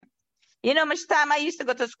You know, much time I used to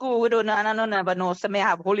go to school with her, and I don't never know. So me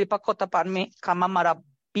have whole heap of cut up on me. Cause my mother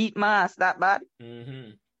beat my ass that bad.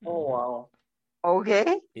 Mm-hmm. Oh, wow.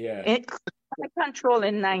 Okay. Yeah.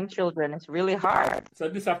 Controlling 9 children is really hard. So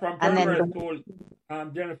this is from And then primary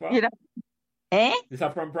school, Jennifer? You know, eh? This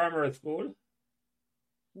is from primary school?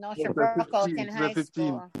 No, she broke out in high 15.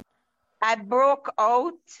 school. I broke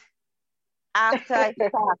out after I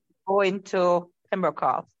started going to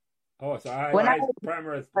Pembroke. Oh, so I When I was was,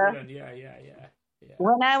 primary school uh, then. Yeah.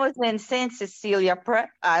 when I was in St. Cecilia Prep,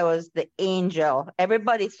 I was the angel.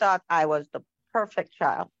 Everybody thought I was the perfect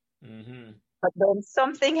child. Mm-hmm. But then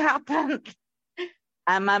something happened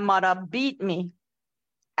and my mother beat me.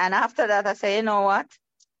 And after that, I said, you know what?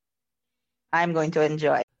 I'm going to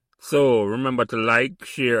enjoy. So remember to like,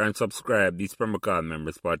 share, and subscribe these Pembroke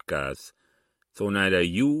Members podcasts so neither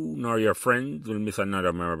you nor your friends will miss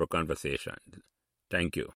another memorable conversation. Thank you.